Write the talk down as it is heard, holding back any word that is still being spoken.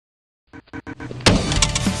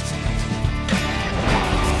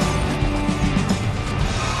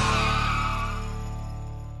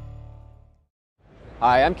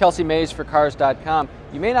Hi, I'm Kelsey Mays for Cars.com.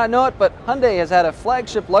 You may not know it, but Hyundai has had a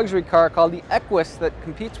flagship luxury car called the Equus that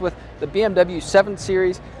competes with the BMW 7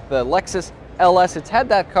 Series, the Lexus LS. It's had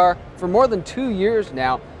that car for more than 2 years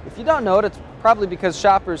now. If you don't know it, it's probably because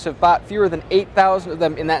shoppers have bought fewer than 8,000 of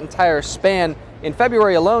them in that entire span. In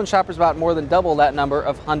February alone, shoppers bought more than double that number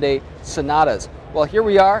of Hyundai Sonatas. Well, here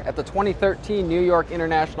we are at the 2013 New York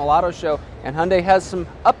International Auto Show, and Hyundai has some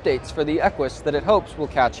updates for the Equus that it hopes will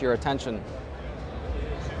catch your attention.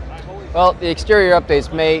 Well, the exterior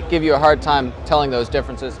updates may give you a hard time telling those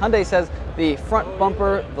differences. Hyundai says the front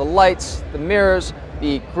bumper, the lights, the mirrors,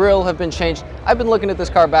 the grille have been changed. I've been looking at this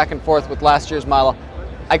car back and forth with last year's model.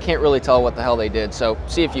 I can't really tell what the hell they did, so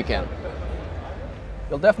see if you can.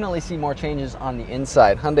 You'll definitely see more changes on the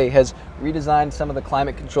inside. Hyundai has redesigned some of the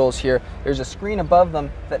climate controls here. There's a screen above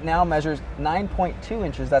them that now measures 9.2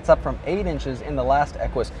 inches. That's up from 8 inches in the last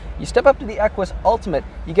Equus. You step up to the Equus Ultimate,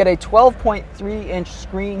 you get a 12.3-inch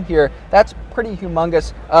screen here. That's pretty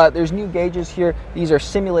humongous. There's new gauges here. These are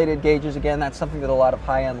simulated gauges. Again, that's something that a lot of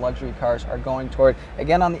high-end luxury cars are going toward.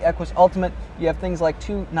 Again, on the Equus Ultimate, you have things like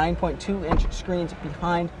two 9.2-inch screens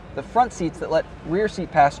behind the front seats that let rear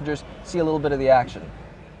seat passengers see a little bit of the action.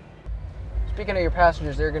 Speaking of your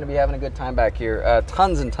passengers, they're going to be having a good time back here.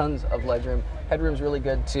 Tons and tons of legroom. Headroom's really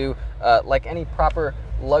good too. Like any proper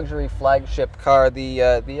luxury flagship car, the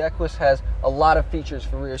Equus has a lot of features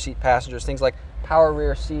for rear seat passengers. Things like power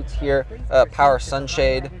rear seats here, power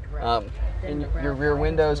sunshade in your rear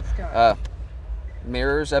windows,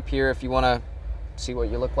 mirrors up here if you want to see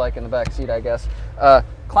what you look like in the back seat, I guess.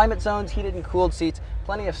 Climate zones, heated and cooled seats,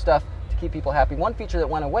 plenty of stuff to keep people happy. One feature that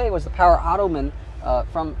went away was the power ottoman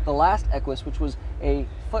from the last Equus, which was a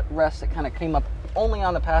footrest that kind of came up only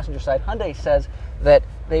on the passenger side. Hyundai says that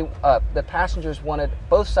the passengers wanted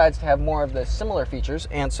both sides to have more of the similar features,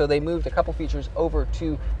 and so they moved a couple features over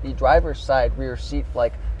to the driver's side rear seat,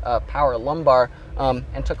 like power lumbar,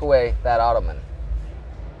 and took away that ottoman.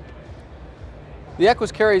 The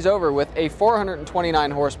Equus carries over with a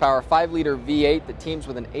 429 horsepower 5-liter V8 that teams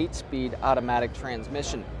with an 8-speed automatic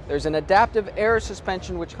transmission. There's an adaptive air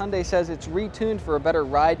suspension, which Hyundai says it's retuned for a better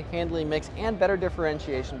ride handling mix and better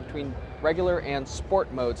differentiation between regular and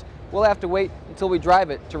sport modes. We'll have to wait until we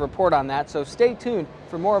drive it to report on that, so stay tuned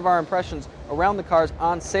for more of our impressions around the car's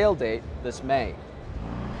on sale date this May.